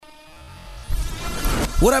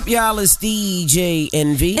What up, y'all? It's DJ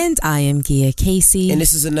Envy. And I am Gia Casey. And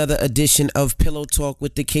this is another edition of Pillow Talk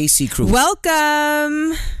with the Casey Crew.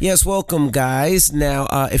 Welcome. Yes, welcome, guys. Now,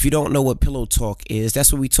 if you don't know what Pillow Talk is,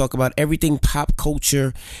 that's where we talk about everything pop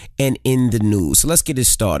culture and in the news. So let's get it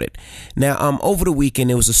started. Now, over the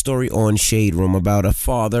weekend, there was a story on Shade Room about a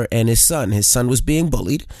father and his son. His son was being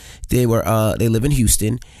bullied. They live in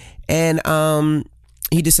Houston. And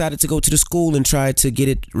he decided to go to the school and try to get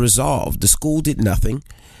it resolved. The school did nothing,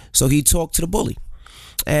 so he talked to the bully.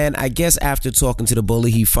 And I guess after talking to the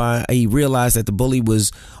bully, he realized that the bully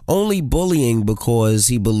was only bullying because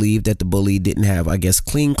he believed that the bully didn't have, I guess,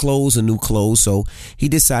 clean clothes or new clothes. So he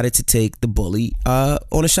decided to take the bully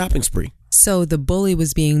on a shopping spree. So the bully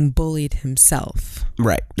was being bullied himself.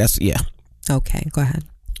 Right. Yeah. Okay, go ahead.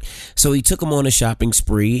 So he took him on a shopping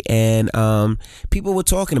spree, and people were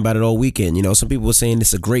talking about it all weekend. You know, some people were saying this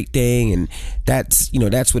is a great thing, and that's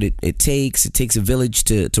what it takes. It takes a village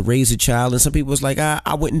to raise a child. And some people was like,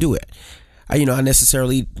 I wouldn't do it. I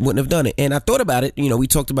necessarily wouldn't have done it. And I thought about it. We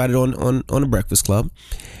talked about it on the Breakfast Club,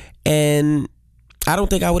 and I don't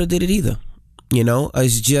think I would have did it either.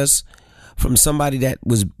 It's just from somebody that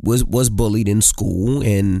was bullied in school,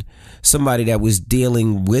 and somebody that was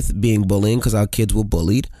dealing with being bullied, because our kids were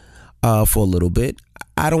bullied for a little bit.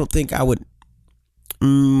 I don't think I would,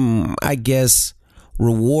 I guess,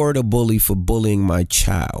 reward a bully for bullying my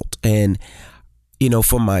child. And,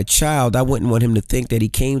 for my child, I wouldn't want him to think that he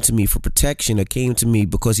came to me for protection or came to me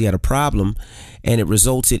because he had a problem, and it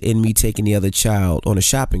resulted in me taking the other child on a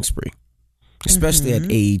shopping spree. Especially at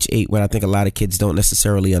age 8, when I think a lot of kids don't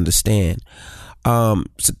necessarily understand.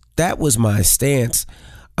 So that was my stance.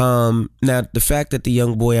 Now, the fact that the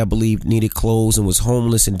young boy, I believe, needed clothes and was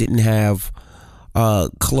homeless and didn't have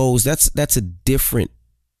clothes, that's a different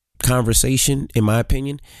conversation, in my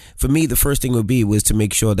opinion. For me, the first thing was to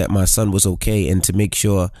make sure that my son was okay and to make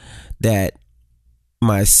sure that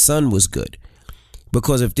my son was good.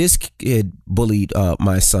 Because if this kid bullied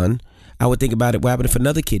my son, I would think about it. What happened if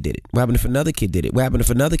another kid did it? What happened if another kid did it? What happened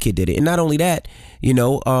if another kid did it? And not only that,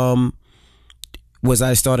 was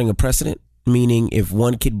I starting a precedent? Meaning, if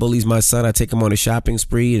one kid bullies my son, I take him on a shopping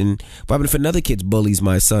spree. And what happened if another kid bullies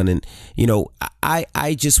my son? And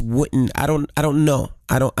I just wouldn't. I don't know.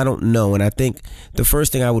 I don't know. And I think the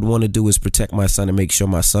first thing I would want to do is protect my son and make sure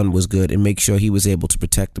my son was good and make sure he was able to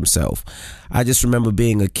protect himself. I just remember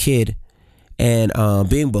being a kid and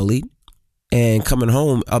being bullied and coming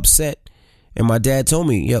home upset. And my dad told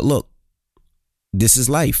me, yeah, look, this is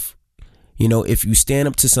life. If you stand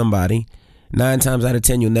up to somebody, 9 times out of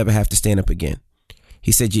 10, you'll never have to stand up again.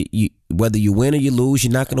 He said, you whether you win or you lose,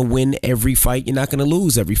 you're not going to win every fight. You're not going to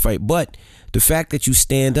lose every fight. But the fact that you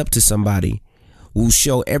stand up to somebody will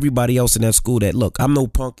show everybody else in that school that, look, I'm no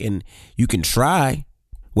punk and you can try.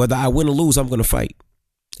 Whether I win or lose, I'm going to fight.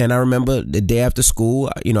 And I remember the day after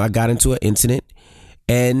school, I got into an incident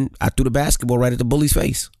and I threw the basketball right at the bully's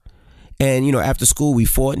face. And, after school, we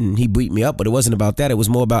fought and he beat me up, but it wasn't about that. It was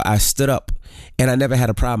more about I stood up and I never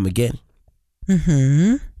had a problem again.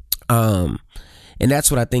 And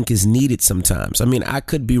that's what I think is needed sometimes. I mean, I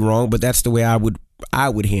could be wrong, but that's the way I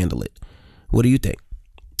would handle it. What do you think?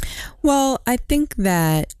 Well, I think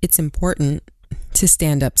that it's important to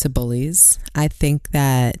stand up to bullies. I think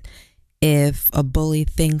that if a bully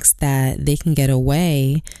thinks that they can get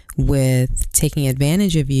away with taking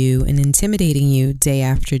advantage of you and intimidating you day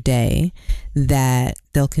after day, that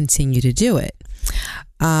they'll continue to do it.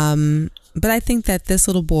 But I think that this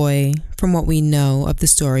little boy, from what we know of the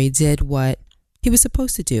story, did what he was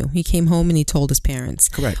supposed to do. He came home and he told his parents.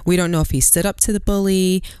 Correct. We don't know if he stood up to the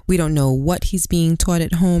bully. We don't know what he's being taught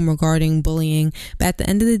at home regarding bullying. But at the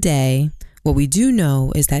end of the day, what we do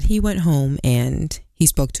know is that he went home and he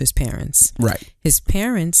spoke to his parents. Right. His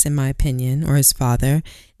parents, in my opinion, or his father,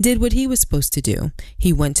 did what he was supposed to do.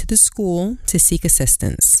 He went to the school to seek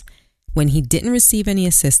assistance. When he didn't receive any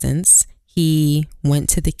assistance, he went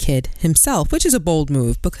to the kid himself, which is a bold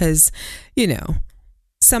move because,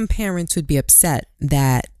 some parents would be upset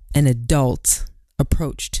that an adult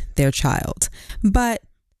approached their child. But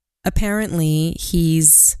apparently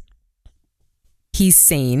he's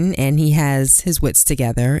sane and he has his wits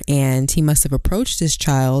together, and he must have approached this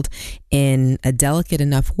child in a delicate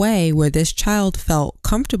enough way where this child felt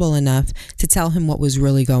comfortable enough to tell him what was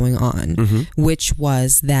really going on, which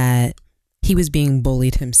was that he was being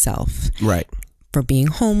bullied himself. Right. For being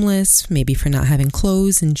homeless, maybe for not having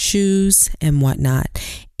clothes and shoes and whatnot.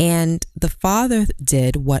 And the father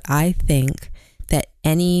did what I think that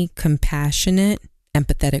any compassionate,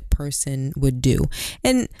 empathetic person would do.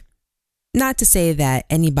 And not to say that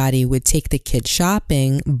anybody would take the kid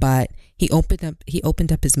shopping, but he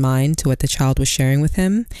opened up his mind to what the child was sharing with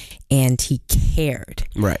him, and he cared.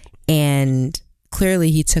 Right. And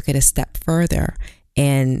clearly he took it a step further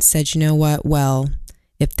and said, you know what? Well,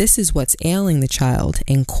 if this is what's ailing the child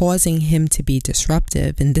and causing him to be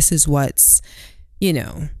disruptive, and this is what's,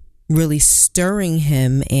 really stirring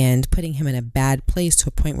him and putting him in a bad place to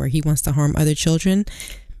a point where he wants to harm other children,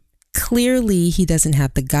 clearly he doesn't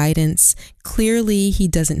have the guidance. Clearly he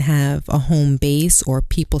doesn't have a home base or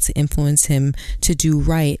people to influence him to do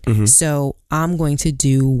right. Mm-hmm. So I'm going to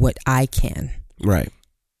do what I can. Right.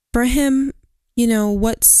 For him,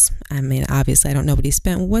 obviously I don't know what he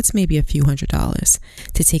spent. What's maybe a few $100s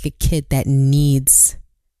to take a kid that needs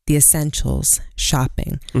the essentials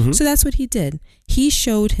shopping? Mm-hmm. So that's what he did. He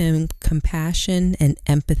showed him compassion and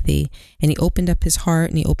empathy, and he opened up his heart,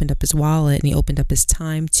 and he opened up his wallet, and he opened up his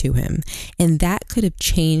time to him. And that could have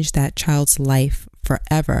changed that child's life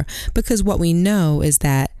forever, because what we know is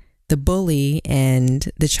that the bully and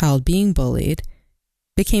the child being bullied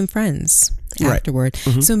became friends afterward.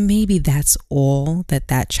 Mm-hmm. So maybe that's all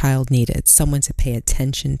that child needed, someone to pay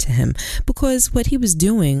attention to him, because what he was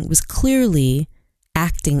doing was clearly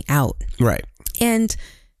acting out. Right. And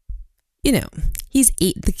he's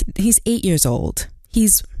 8 years old.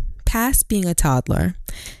 He's past being a toddler.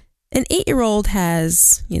 An 8-year-old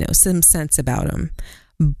has, some sense about him.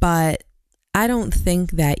 But I don't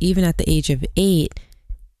think that even at the age of 8,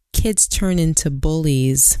 kids turn into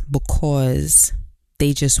bullies because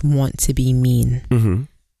they just want to be mean. Mm-hmm.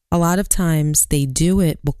 A lot of times they do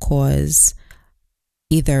it because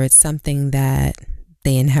either it's something that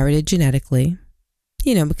they inherited genetically,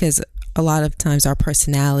 because a lot of times our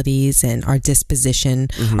personalities and our disposition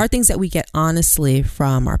are things that we get honestly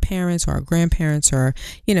from our parents or our grandparents or,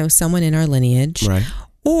 someone in our lineage. Right.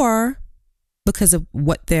 Or because of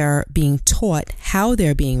what they're being taught, how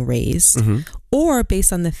they're being raised, or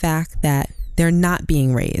based on the fact that they're not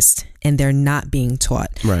being raised and they're not being taught,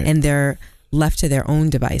 right, and they're left to their own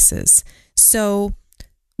devices. So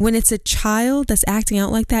when it's a child that's acting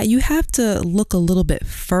out like that, you have to look a little bit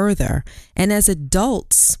further. And as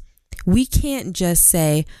adults, we can't just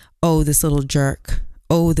say, oh, this little jerk,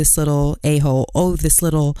 oh, this little a-hole, oh, this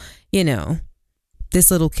little, this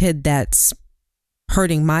little kid that's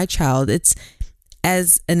hurting my child. It's,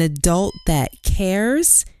 as an adult that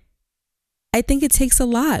cares, I think it takes a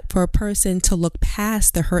lot for a person to look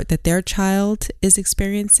past the hurt that their child is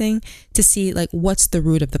experiencing to see what's the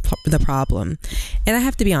root of the problem. And I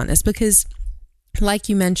have to be honest, because like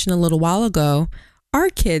you mentioned a little while ago, our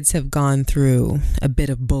kids have gone through a bit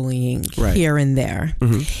of bullying here and there.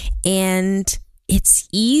 And it's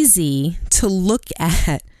easy to look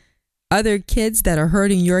at other kids that are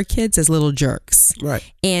hurting your kids as little jerks.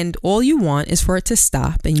 Right. And all you want is for it to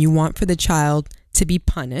stop, and you want for the child to be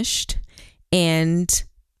punished and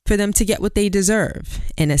for them to get what they deserve,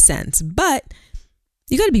 in a sense. But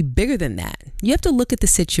you got to be bigger than that. You have to look at the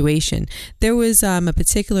situation. There was a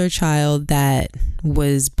particular child that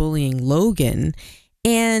was bullying Logan,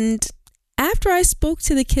 and after I spoke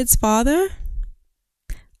to the kid's father,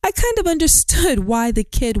 I kind of understood why the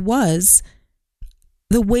kid was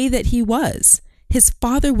the way that he was. His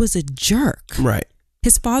father was a jerk. Right.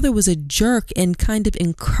 His father was a jerk and kind of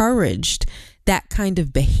encouraged that kind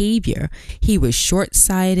of behavior. He was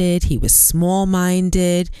short-sighted. He was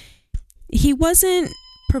small-minded. He wasn't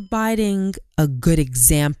providing a good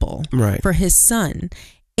example for his son.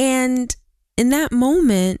 And in that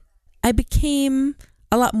moment, I became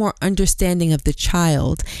a lot more understanding of the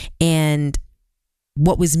child, and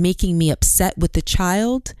what was making me upset with the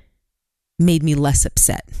child made me less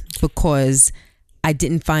upset, because I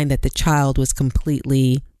didn't find that the child was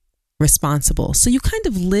completely responsible. So you kind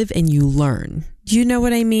of live and you learn. Do you know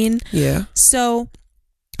what I mean? Yeah. So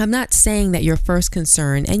I'm not saying that your first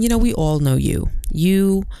concern, and we all know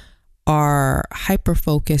you are hyper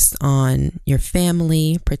focused on your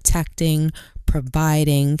family, protecting,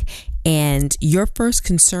 providing, and your first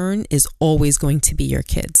concern is always going to be your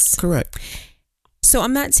kids. Correct. So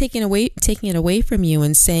I'm not taking it away from you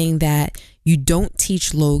and saying that you don't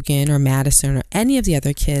teach Logan or Madison or any of the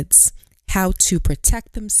other kids how to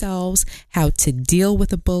protect themselves, how to deal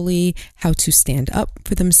with a bully, how to stand up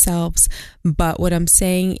for themselves. But what I'm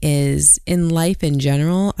saying is, in life in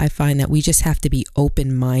general, I find that we just have to be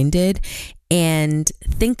open-minded and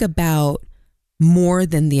think about more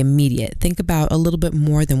than the immediate. Think about a little bit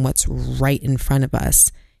more than what's right in front of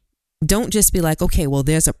us. Don't just be like, okay, well,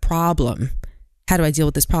 there's a problem. How do I deal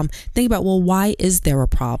with this problem? Think about, well, why is there a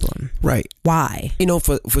problem? Right. Why?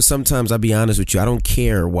 For sometimes, I'll be honest with you, I don't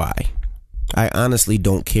care why. I honestly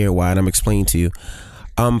don't care why, and I'm explaining to you.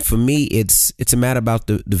 For me, it's a matter about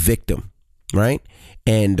the victim, right?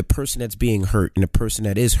 And the person that's being hurt and the person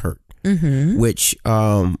that is hurt, which,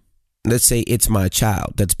 let's say it's my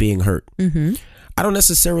child that's being hurt. I don't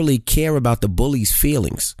necessarily care about the bully's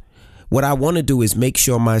feelings. What I want to do is make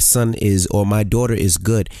sure my son is or my daughter is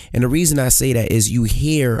good. And the reason I say that is you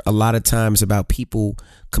hear a lot of times about people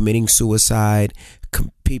committing suicide,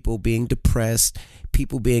 people being depressed,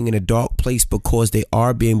 people being in a dark place because they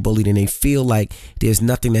are being bullied and they feel like there's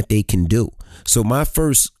nothing that they can do. So my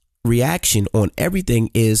first reaction on everything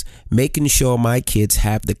is making sure my kids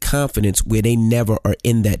have the confidence where they never are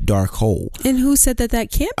in that dark hole. And who said that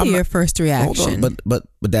can't be your first reaction? Hold on, but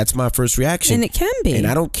that's my first reaction. And it can be. And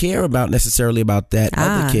I don't care necessarily about that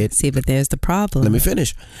other kid. See, but there's the problem. Let me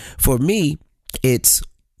finish. For me, it's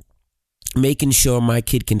making sure my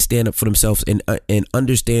kid can stand up for themselves and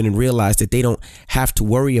understand and realize that they don't have to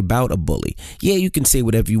worry about a bully. Yeah, you can say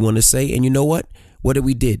whatever you want to say, and you know what? What did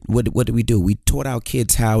we did? What did we do? We taught our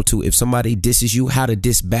kids how to, if somebody disses you, how to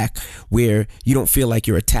diss back where you don't feel like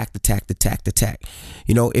you're attacked.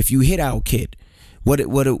 You know, if you hit our kid, what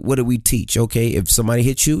do we teach? Okay, if somebody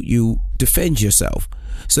hits you, you defend yourself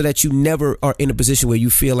so that you never are in a position where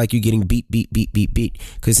you feel like you're getting beat.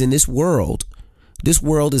 Because in this world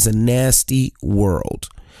is a nasty world.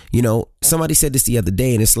 You know, somebody said this the other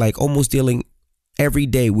day, and it's like almost dealing every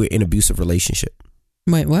day we're in an abusive relationship.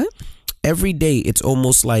 Wait, what? Every day, it's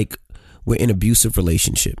almost like we're in an abusive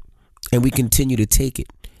relationship and we continue to take it.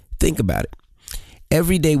 Think about it.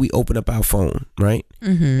 Every day we open up our phone, right?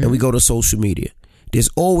 And we go to social media. There's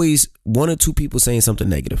always one or two people saying something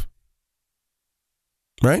negative.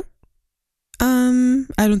 Right?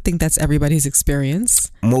 I don't think that's everybody's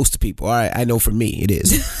experience. Most people. All right. I know for me, it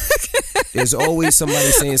is. There's always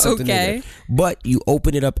somebody saying something negative. But you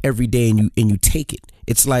open it up every day and you take it.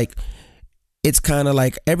 It's kind of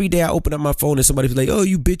like every day I open up my phone and somebody's like, oh,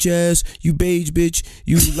 you bitch ass, you beige bitch,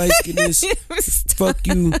 you light skin this, fuck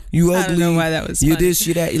you, you ugly. I don't know why that was funny. You this,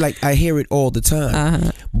 you that. Like, I hear it all the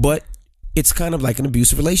time. But it's kind of like an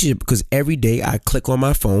abusive relationship because every day I click on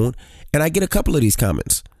my phone and I get a couple of these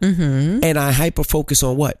comments. And I hyper focus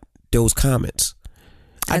on what? Those comments.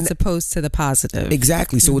 As opposed to the positive.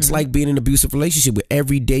 Exactly. So it's like being in an abusive relationship where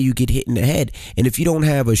every day you get hit in the head. And if you don't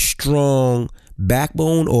have a strong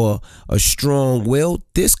backbone or a strong will,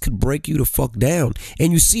 this could break you the fuck down.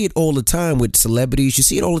 And you see it all the time with celebrities. You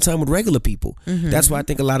see it all the time with regular people. That's why I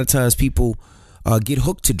think a lot of times people get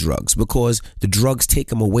hooked to drugs because the drugs take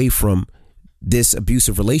them away from this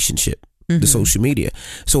abusive relationship, the social media.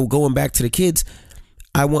 So going back to the kids,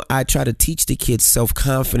 I try to teach the kids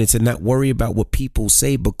self-confidence and not worry about what people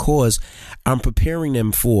say because I'm preparing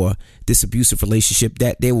them for this abusive relationship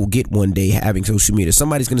that they will get one day having social media.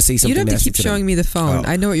 Somebody's going to say something. You don't have to keep showing me the phone.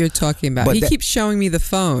 I know what you're talking about. He keeps showing me the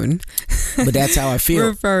phone. But that's how I feel.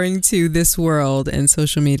 Referring to this world and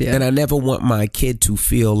social media. And I never want my kid to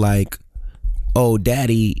feel like, oh,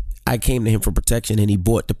 daddy, I came to him for protection and he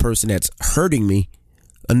bought the person that's hurting me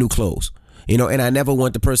a new clothes. You know, and I never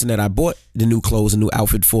want the person that I bought the new clothes, a new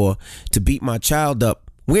outfit for, to beat my child up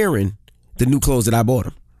wearing the new clothes that I bought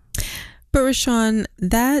him. But Rashawn,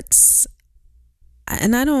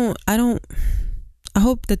 and I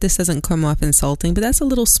hope that this doesn't come off insulting, but that's a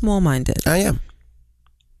little small-minded. I am.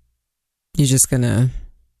 You're just going to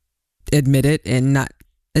admit it and not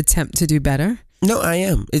attempt to do better? No, I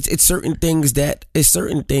am. It's certain things that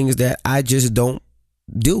I just don't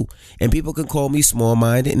do. And people can call me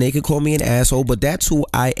small-minded and they can call me an asshole, but that's who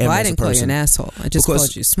I am. Well, I didn't call you an asshole. I just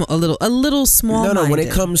called you a little small-minded. No, when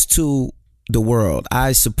it comes to the world,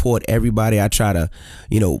 I support everybody. I try to,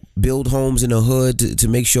 build homes in the hood to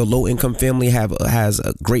make sure low-income family has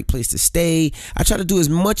a great place to stay. I try to do as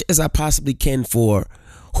much as I possibly can for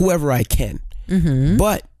whoever I can.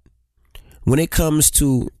 But when it comes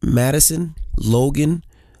to Madison, Logan,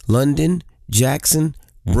 London, Jackson,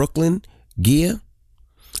 Brooklyn, Gia,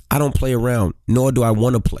 I don't play around, nor do I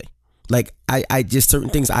want to play. Like I just certain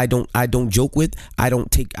things I don't joke with. I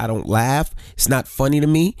don't laugh. It's not funny to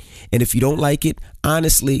me. And if you don't like it,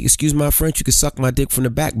 honestly, excuse my French, you can suck my dick from the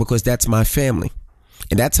back because that's my family.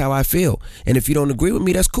 And that's how I feel. And if you don't agree with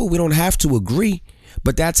me, that's cool. We don't have to agree.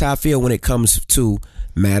 But that's how I feel when it comes to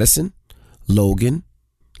Madison, Logan,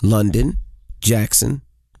 London, Jackson,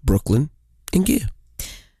 Brooklyn, and Gia.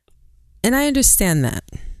 And I understand that.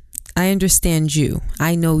 I understand you.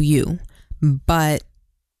 I know you. But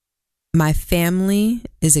my family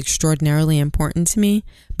is extraordinarily important to me,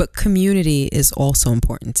 but community is also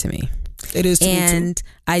important to me. It is to me too. And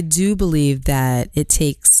I do believe that it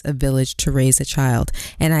takes a village to raise a child.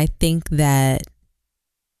 And I think that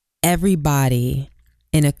everybody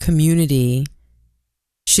in a community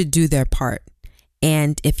should do their part.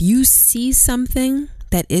 And if you see something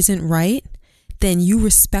that isn't right, then you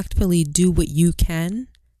respectfully do what you can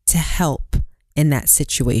to help in that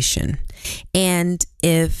situation. And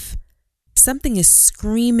if something is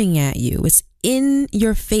screaming at you, it's in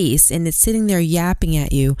your face and it's sitting there yapping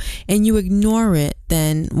at you, and you ignore it,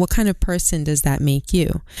 then what kind of person does that make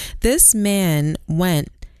you? This man went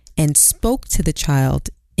and spoke to the child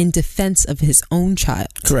in defense of his own child.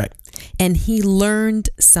 Correct. And he learned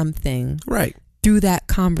something Right. through that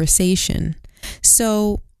conversation.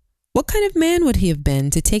 So what kind of man would he have been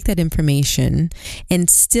to take that information and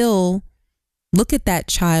still look at that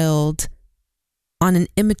child on an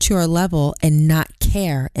immature level and not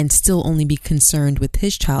care and still only be concerned with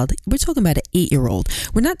his child? We're talking about an 8-year-old.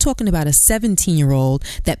 We're not talking about a 17-year-old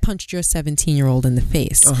that punched your 17-year-old in the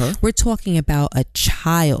face. We're talking about a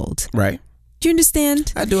child. Right. Do you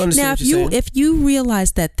understand? I do understand. Now, what you're saying. if you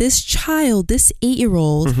realize that this child, this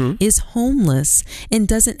 8-year-old, is homeless and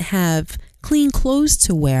doesn't have clean clothes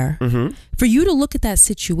to wear, for you to look at that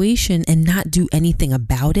situation and not do anything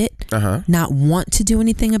about it, not want to do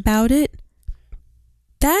anything about it,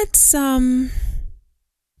 that's something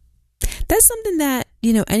that,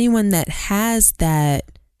 you know, anyone that has that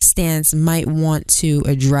stance might want to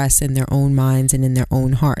address in their own minds and in their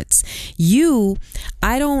own hearts.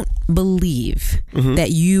 I don't believe that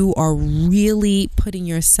you are really putting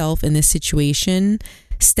yourself in this situation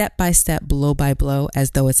step by step, blow by blow,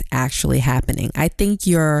 as though it's actually happening. I think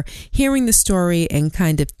you're hearing the story and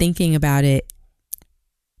kind of thinking about it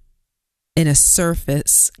in a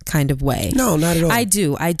surface kind of way. No, not at all. I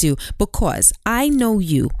do. Because I know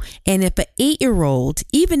you. And if an 8-year-old,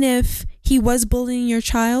 even if he was bullying your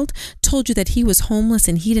child, told you that he was homeless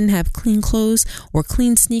and he didn't have clean clothes or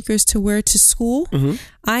clean sneakers to wear to school,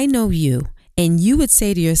 I know you. And you would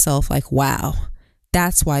say to yourself, like, wow,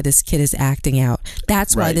 that's why this kid is acting out.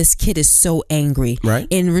 That's why this kid is so angry. Right.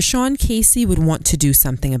 And Rashawn Casey would want to do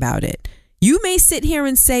something about it. You may sit here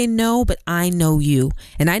and say no, but I know you.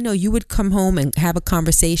 And I know you would come home and have a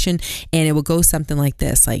conversation and it would go something like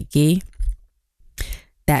this, like, Gee,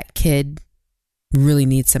 that kid really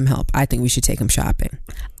needs some help. I think we should take him shopping.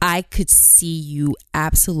 I could see you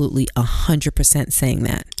absolutely 100% saying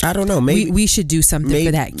that. I don't know. Maybe we should do something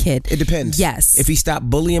for that kid. It depends. Yes. If he stopped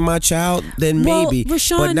bullying my child, then maybe.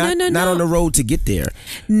 Rashawn, but not on the road to get there.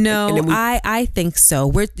 No, I think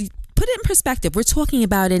so. Put it in perspective. We're talking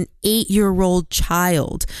about an 8-year-old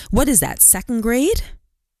child. What is that? Second grade?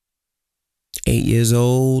 8 years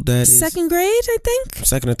old. That is second grade, I think.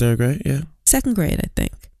 Second or third grade, yeah. Second grade, I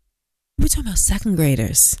think. We're talking about second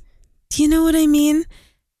graders. Do you know what I mean?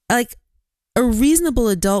 Like, a reasonable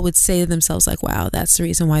adult would say to themselves, like, wow, that's the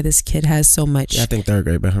reason why this kid has so much. Yeah, I think third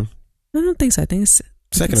grade, but I don't think so. I think it's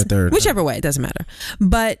second or third. Whichever way, it doesn't matter.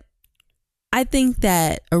 But I think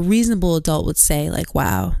that a reasonable adult would say, like,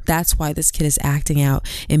 wow, that's why this kid is acting out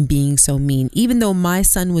and being so mean, even though my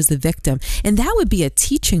son was the victim. And that would be a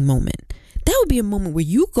teaching moment. That would be a moment where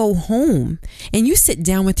you go home and you sit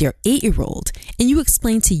down with your 8-year-old and you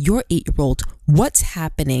explain to your 8-year-old what's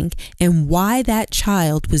happening and why that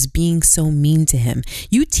child was being so mean to him.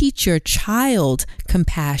 You teach your child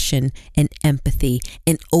compassion and empathy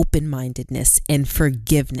and open-mindedness and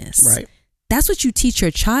forgiveness. Right. That's what you teach your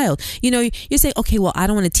child. You know, you say, okay, well, I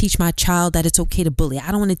don't want to teach my child that it's okay to bully. I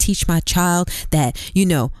don't want to teach my child that, you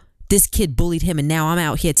know, this kid bullied him and now I'm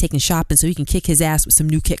out here taking shopping so he can kick his ass with some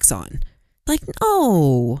new kicks on. Like,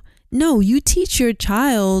 no, you teach your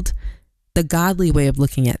child the godly way of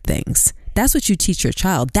looking at things. That's what you teach your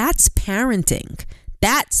child. That's parenting.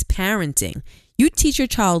 You teach your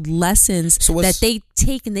child lessons that they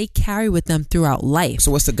take and they carry with them throughout life. So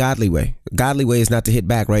what's the godly way? The godly way is not to hit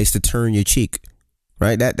back, right? It's to turn your cheek,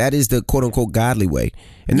 right? That is the quote unquote godly way.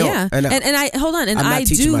 And I hold on. And I'm not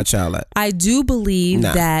teaching my child that. I do believe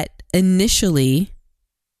that initially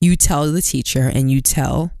you tell the teacher and you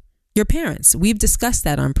tell your parents. We've discussed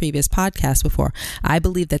that on previous podcasts before. I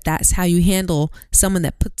believe that that's how you handle someone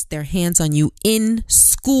that puts their hands on you in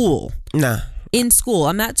school. In school.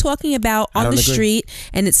 I'm not talking about on the street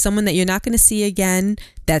and it's someone that you're not going to see again.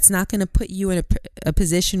 That's not going to put you in a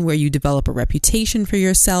position where you develop a reputation for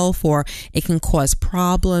yourself or it can cause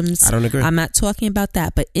problems. I don't agree. I'm not talking about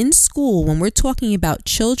that. But in school, when we're talking about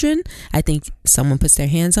children, I think someone puts their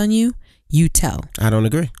hands on you, you tell. I don't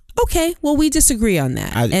agree. Okay, well, we disagree on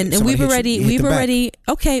that. And we've already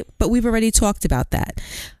talked about that.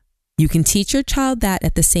 You can teach your child that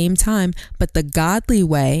at the same time, but the godly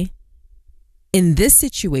way in this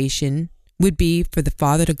situation would be for the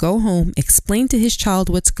father to go home, explain to his child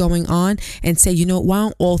what's going on, and say, you know, why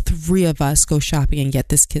don't all three of us go shopping and get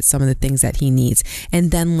this kid some of the things that he needs?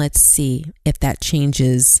 And then let's see if that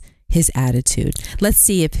changes his attitude. Let's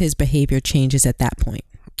see if his behavior changes at that point.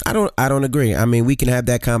 I don't agree. I mean, we can have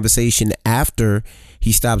that conversation after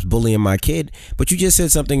he stops bullying my kid. But you just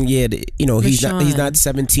said something. Yeah, he's not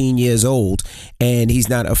 17 years old and he's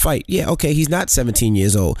not a fight. Yeah, okay, he's not 17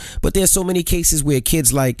 years old. But there's so many cases where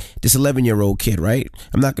kids like this 11-year-old kid, right?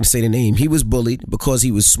 I'm not going to say the name. He was bullied because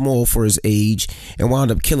he was small for his age and wound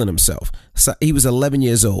up killing himself. So he was 11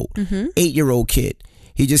 years old, 8-year-old kid.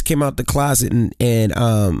 He just came out the closet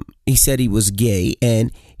and he said he was gay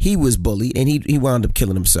and he was bullied and he wound up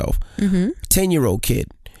killing himself. 10-year-old kid.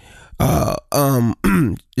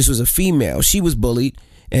 This was a female. She was bullied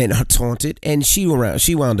and taunted and she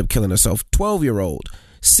wound up killing herself. 12-year-old,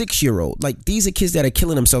 6-year-old. Like, these are kids that are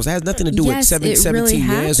killing themselves. It has nothing to do with 17 really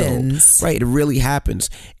years old. Right, it really happens.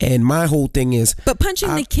 And my whole thing is, but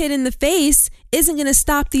punching the kid in the face isn't going to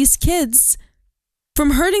stop these kids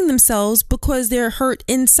from hurting themselves because they're hurt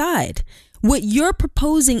inside. What you're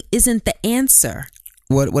proposing isn't the answer.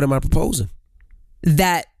 What am I proposing?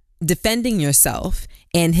 That defending yourself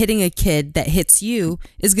and hitting a kid that hits you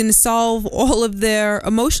is going to solve all of their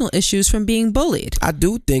emotional issues from being bullied. I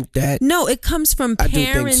do think that. No, it comes from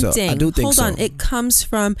parenting. I do think Hold on. It comes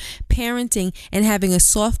from parenting and having a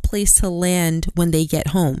soft place to land when they get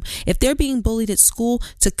home. If they're being bullied at school,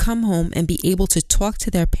 to come home and be able to talk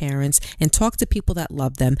to their parents and talk to people that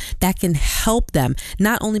love them, that can help them,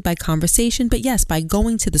 not only by conversation, but yes, by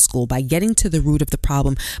going to the school, by getting to the root of the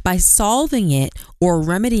problem, by solving it or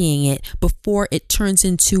remedying it before it turns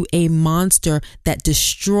into a monster that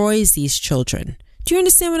destroys these children. Do you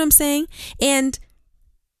understand what I'm saying? And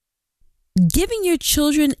giving your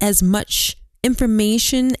children as much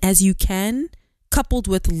information as you can, coupled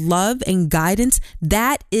with love and guidance,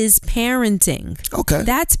 that is parenting. Okay.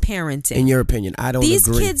 That's parenting. In your opinion, I don't agree.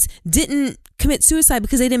 These kids didn't commit suicide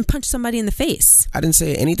because they didn't punch somebody in the face. I didn't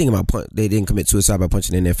say anything about they didn't commit suicide by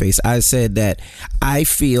punching in their face. I said that I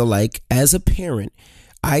feel like, as a parent,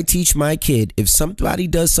 I teach my kid, if somebody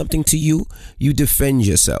does something to you, you defend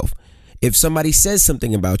yourself. If somebody says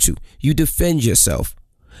something about you, you defend yourself.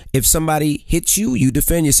 If somebody hits you, you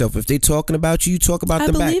defend yourself. If they're talking about you, you talk about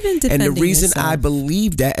them back. I believe in defending And the reason yourself. I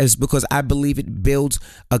believe that is because I believe it builds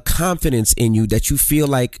a confidence in you that you feel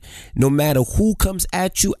like no matter who comes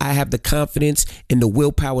at you, I have the confidence and the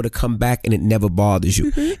willpower to come back and it never bothers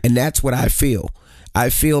you. And that's what I feel.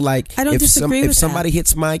 I feel like if somebody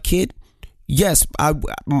hits my kid, yes,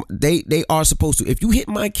 they are supposed to. If you hit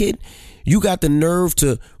my kid, you got the nerve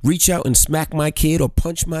to reach out and smack my kid or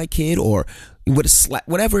punch my kid or with a slap,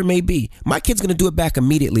 whatever it may be. My kid's gonna do it back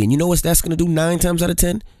immediately, and you know what that's gonna do 9 times out of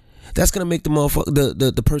 10? That's gonna make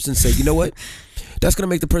the person say, you know what? That's gonna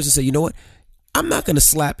make the person say, you know what? I'm not gonna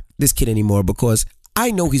slap this kid anymore because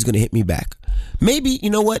I know he's gonna hit me back. Maybe,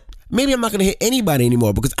 you know what? Maybe I'm not gonna hit anybody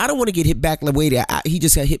anymore because I don't want to get hit back the way that he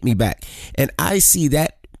just hit me back. And I see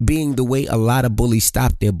that being the way a lot of bullies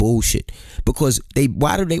stop their bullshit. Because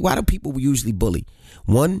why do people usually bully?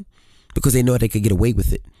 One, because they know they could get away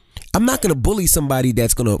with it. I'm not going to bully somebody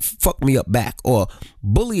that's going to fuck me up back or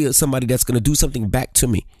bully somebody that's going to do something back to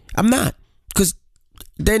me. I'm not, because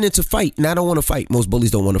then it's a fight and I don't want to fight. Most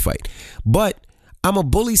bullies don't want to fight, but I'm a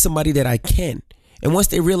bully somebody that I can. And once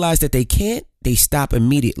they realize that they can't, they stop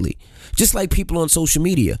immediately. Just like people on social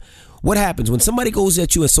media. What happens when somebody goes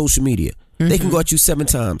at you on social media? They can go at you 7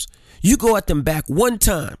 times. You go at them back 1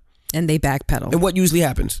 time. And they backpedal. And what usually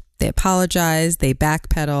happens? They apologize. They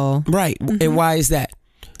backpedal. Right. And why is that?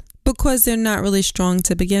 Because they're not really strong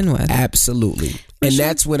to begin with. Absolutely. And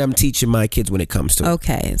that's what I'm teaching my kids when it comes to.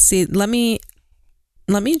 Okay. See, let me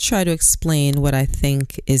try to explain what I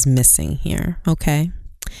think is missing here. Okay.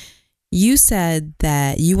 You said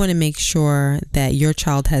that you want to make sure that your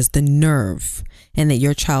child has the nerve and that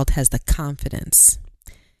your child has the confidence.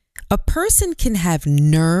 A person can have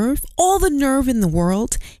nerve, all the nerve in the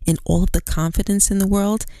world and all of the confidence in the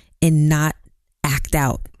world, and not act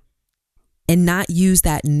out and not use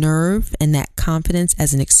that nerve and that confidence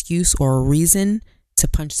as an excuse or a reason to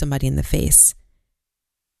punch somebody in the face.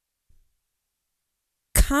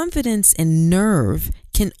 Confidence and nerve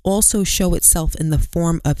can also show itself in the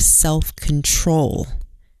form of self-control.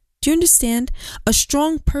 Do you understand? A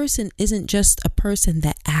strong person isn't just a person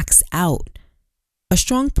that acts out. A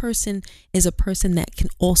strong person is a person that can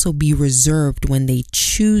also be reserved when they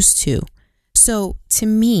choose to. So to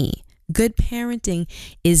me, good parenting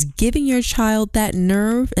is giving your child that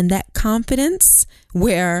nerve and that confidence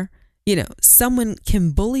where, someone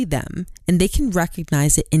can bully them and they can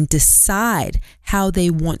recognize it and decide how they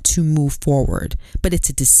want to move forward. But it's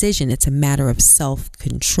a decision. It's a matter of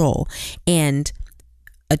self-control. And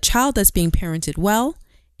a child that's being parented well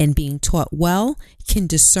and being taught well can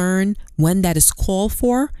discern when that is called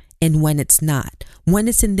for and when it's not, when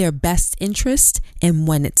it's in their best interest and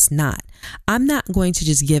when it's not. I'm not going to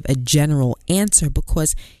just give a general answer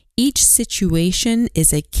because each situation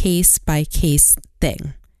is a case by case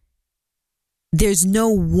thing. There's no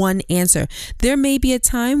one answer. There may be a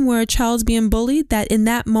time where a child's being bullied that in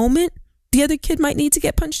that moment, the other kid might need to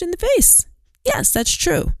get punched in the face. Yes, that's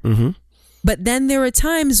true. Mm-hmm. But then there are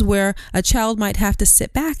times where a child might have to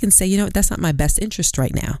sit back and say, you know what, that's not my best interest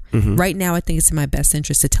right now. Mm-hmm. Right now, I think it's in my best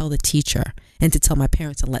interest to tell the teacher and to tell my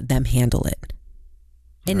parents and let them handle it.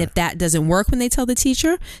 And Right. if that doesn't work when they tell the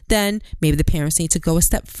teacher, then maybe the parents need to go a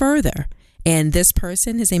step further. And this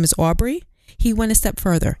person, his name is Aubrey, he went a step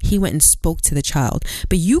further. He went and spoke to the child.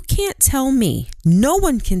 But you can't tell me, no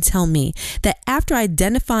one can tell me that after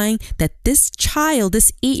identifying that this child,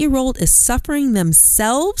 this 8-year-old is suffering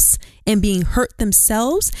themselves and being hurt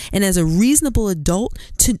themselves, and as a reasonable adult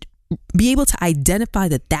to be able to identify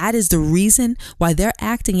that that is the reason why they're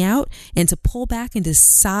acting out, and to pull back and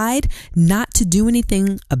decide not to do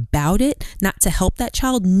anything about it, not to help that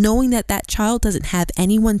child, knowing that that child doesn't have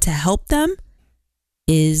anyone to help them,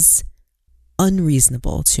 is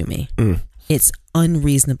unreasonable to me. It's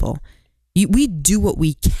unreasonable. We do what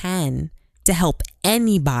we can to help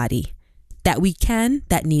anybody that we can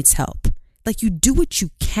that needs help. Like, you do what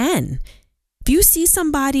you can. If you see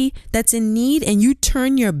somebody that's in need and you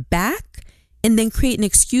turn your back and then create an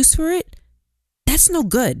excuse for it, that's no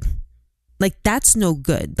good. Like, that's no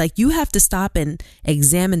good. Like, you have to stop and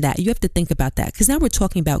examine that. You have to think about that, because now we're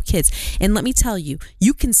talking about kids. And let me tell you,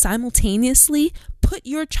 you can simultaneously put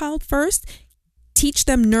your child first, teach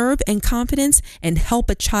them nerve and confidence, and help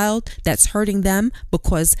a child that's hurting them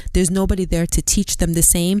because there's nobody there to teach them the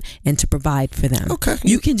same and to provide for them. Okay.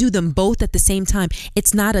 You can do them both at the same time.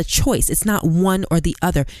 It's not a choice. It's not one or the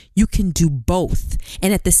other. You can do both.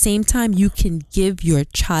 And at the same time, you can give your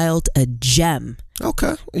child a gem.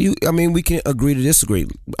 Okay. We can agree to disagree.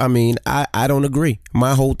 I don't agree.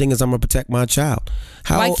 My whole thing is I'm going to protect my child.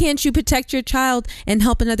 Why can't you protect your child and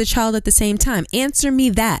help another child at the same time? Answer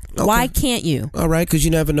me that. Okay. Why can't you? All right, because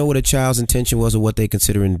you never know what a child's intention was or what they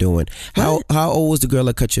considering doing. How old was the girl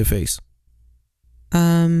that cut your face?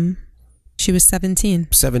 She was 17.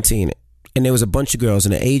 17. And there was a bunch of girls,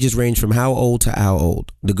 and the ages range from how old to how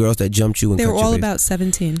old? The girls that jumped you and They cut were your all face. about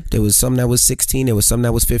 17. There was some that was 16, there was some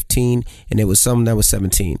that was 15, and there was some that was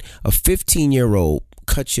 17. A 15-year-old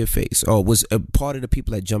cut your face, or was a part of the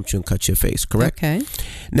people that jumped you and cut your face, correct? Okay.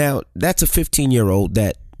 Now, that's a 15-year-old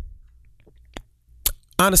that,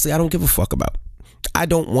 honestly, I don't give a fuck about. I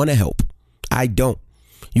don't want to help. I don't.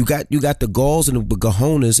 You got the galls and the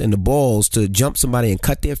cojones and the balls to jump somebody and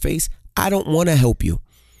cut their face. I don't want to help you.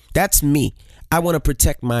 That's me. I want to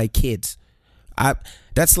protect my kids.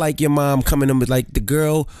 That's like your mom coming in with, like, the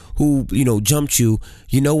girl who, jumped you.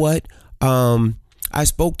 You know what? I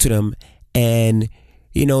spoke to them, and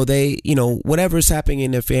they, whatever's happening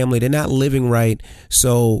in their family, they're not living right.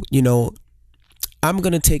 So, I'm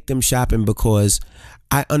going to take them shopping because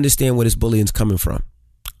I understand where this bullying's coming from.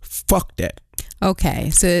 Fuck that. Okay.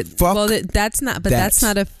 So, that's not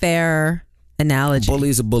a fair analogy. Bully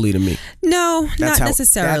is a bully to me. No, not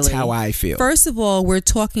necessarily. That's how I feel. First of all, we're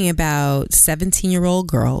talking about 17-year-old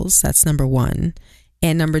girls. That's number one.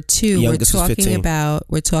 And number two, we're talking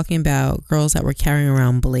about girls that were carrying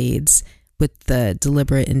around blades with the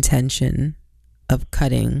deliberate intention of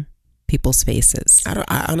cutting people's faces.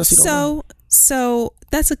 I honestly don't know. So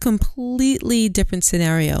that's a completely different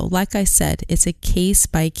scenario. Like I said, it's a case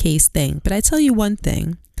by case thing. But I tell you one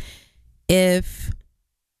thing. If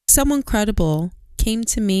someone credible came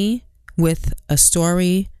to me with a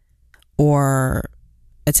story or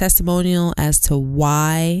a testimonial as to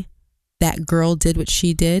why that girl did what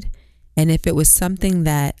she did, and if it was something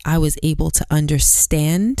that I was able to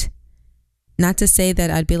understand, not to say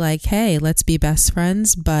that I'd be like, hey, let's be best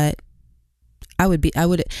friends, but I would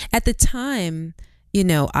at the time,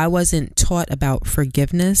 I wasn't taught about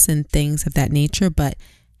forgiveness and things of that nature, but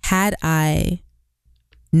had I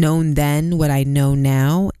known then what I know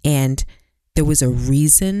now, and there was a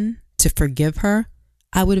reason to forgive her,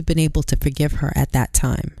 I would have been able to forgive her at that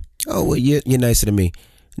time. Oh, well, you're nicer than me.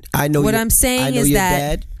 I know what I'm saying is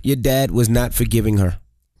that your dad was not forgiving her.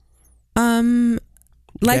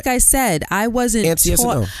 Like I said, I wasn't taught. Yes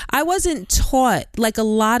or no? I wasn't taught, like a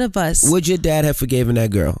lot of us. Would your dad have forgiven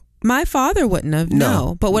that girl? My father wouldn't have.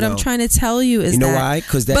 No. But what I'm trying to tell you is, why?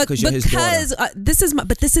 Because you're his daughter. This is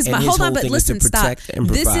my. Hold on, but listen, stop.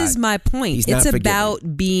 This is my point. It's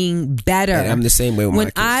about being better. And I'm the same way with my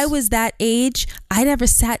kids. When I was that age, I never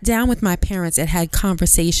sat down with my parents and had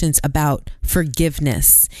conversations about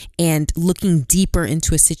forgiveness and looking deeper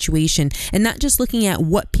into a situation, and not just looking at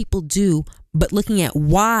what people do, but looking at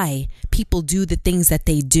why people do the things that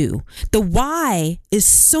they do. The why is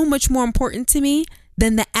so much more important to me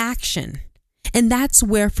than the action. And that's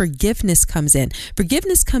where forgiveness comes in.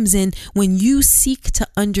 Forgiveness comes in when you seek to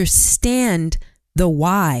understand the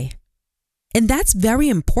why. And that's very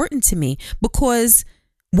important to me, because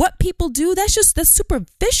what people do, that's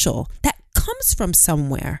superficial. That comes from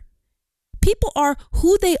somewhere. People are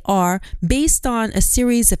who they are based on a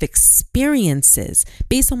series of experiences,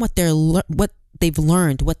 based on what they've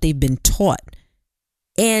learned, what they've been taught.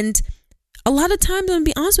 And a lot of times, I'm going to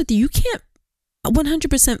be honest with you, you can't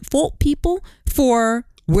 100% fault people for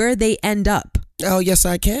where they end up. Oh, yes,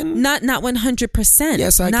 I can. Not 100%.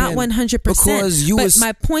 Yes, I can. Not 100%. Because you was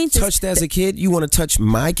my point touched as a kid. You want to touch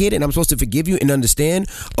my kid, and I'm supposed to forgive you and understand.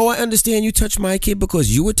 Oh, I understand you touched my kid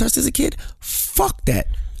because you were touched as a kid. Fuck that.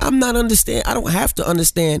 I'm not understand. I don't have to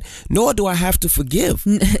understand, nor do I have to forgive.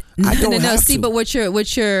 I don't have See, to. but what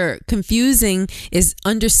you're confusing is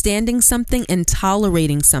understanding something and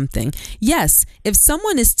tolerating something. Yes, if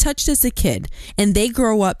someone is touched as a kid and they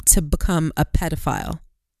grow up to become a pedophile,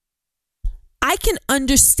 I can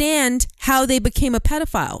understand how they became a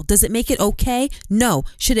pedophile. Does it make it okay? No.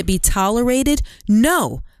 Should it be tolerated?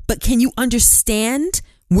 No. But can you understand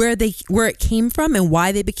where it came from and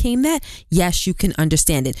why they became that? Yes, you can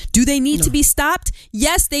understand it. Do they need to be stopped?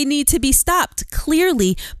 Yes, they need to be stopped,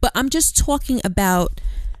 clearly. But I'm just talking about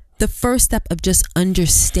the first step of just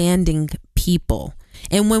understanding people.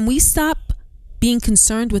 And when we stop being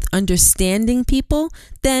concerned with understanding people,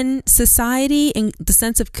 then society and the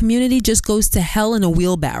sense of community just goes to hell in a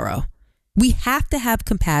wheelbarrow. We have to have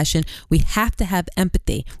compassion. We have to have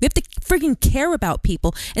empathy. We have to friggin' care about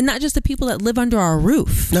people, and not just the people that live under our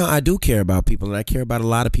roof. No, I do care about people, and I care about a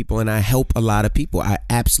lot of people, and I help a lot of people. I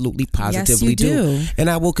absolutely positively do. And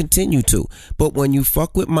I will continue to. But when you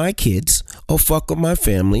fuck with my kids or fuck with my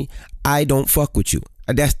family, I don't fuck with you.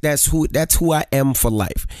 That's who I am for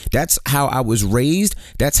life. That's how I was raised.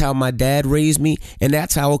 That's how my dad raised me, and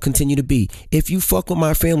that's how I'll continue to be. If you fuck with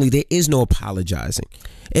my family, there is no apologizing.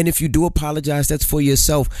 And if you do apologize, that's for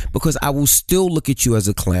yourself, because I will still look at you as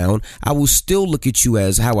a clown. I will still look at you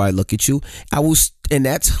as how I look at you. And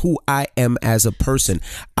that's who I am as a person.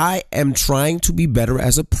 I am trying to be better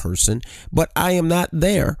as a person, but I am not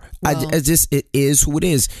there. Well, it is who it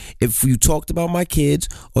is. If you talked about my kids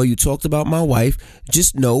or you talked about my wife,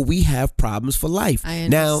 just know we have problems for life. I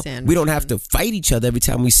understand. Now, we don't have to fight each other every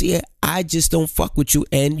time we see it. I just don't fuck with you,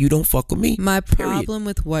 and you don't fuck with me. My problem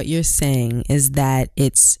with what you're saying is that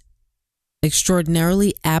it's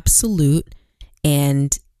extraordinarily absolute,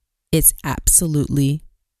 and it's absolutely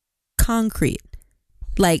concrete.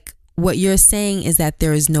 Like, what you're saying is that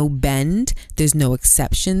there is no bend, there's no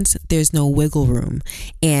exceptions, there's no wiggle room.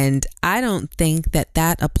 And I don't think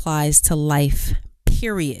that applies to life,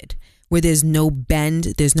 period, where there's no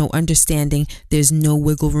bend, there's no understanding, there's no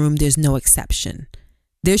wiggle room, there's no exception.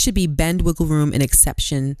 There should be bend, wiggle room, and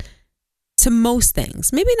exception to most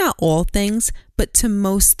things. Maybe not all things, but to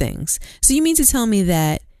most things. So you mean to tell me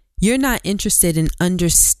that you're not interested in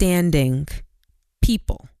understanding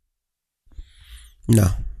people? No,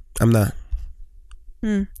 I'm not.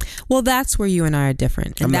 Well, that's where you and I are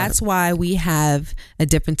different. And that's why we have a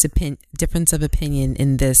difference of opinion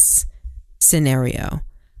in this scenario.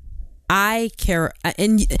 I care,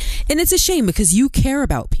 and it's a shame because you care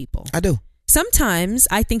about people. I do. Sometimes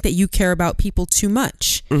I think that you care about people too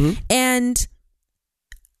much. Mm-hmm. And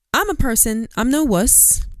I'm a person, I'm no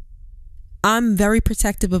wuss. I'm very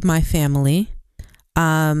protective of my family.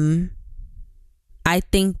 I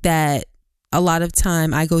think that a lot of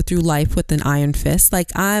time I go through life with an iron fist.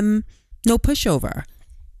 Like, I'm no pushover.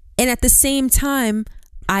 And at the same time,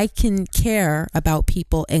 I can care about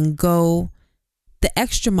people and go the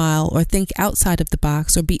extra mile or think outside of the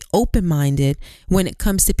box or be open-minded when it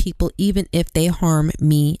comes to people, even if they harm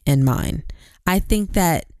me and mine. I think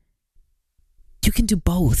that you can do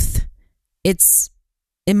both. It's,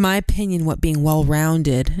 in my opinion, what being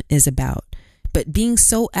well-rounded is about. But being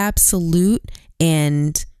so absolute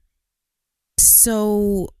and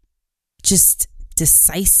so just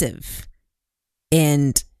decisive,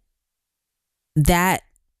 and that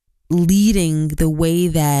leading the way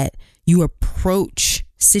that you approach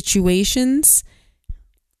situations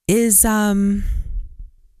is I'll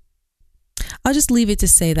just leave it to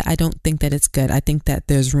say that I don't think that it's good. I think that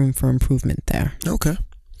there's room for improvement there. Okay.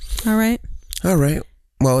 All right.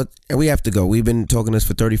 Well, we have to go. We've been talking this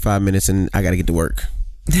for 35 minutes and I got to get to work.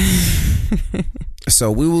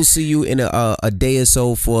 So we will see you in a day or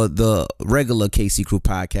so for the regular KC Crew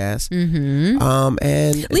podcast. Mm-hmm.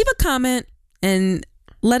 And leave a comment and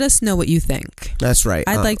let us know what you think. That's right.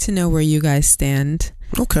 I'd like to know where you guys stand.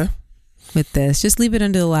 Okay. with this. Just leave it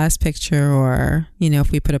under the last picture, or,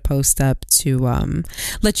 if we put a post up to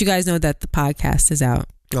let you guys know that the podcast is out.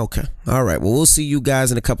 Okay. All right. Well, we'll see you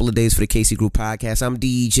guys in a couple of days for the Casey Group podcast. I'm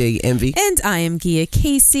DJ Envy. And I am Gia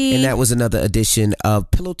Casey. And that was another edition of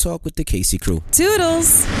Pillow Talk with the Casey Crew.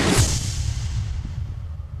 Toodles.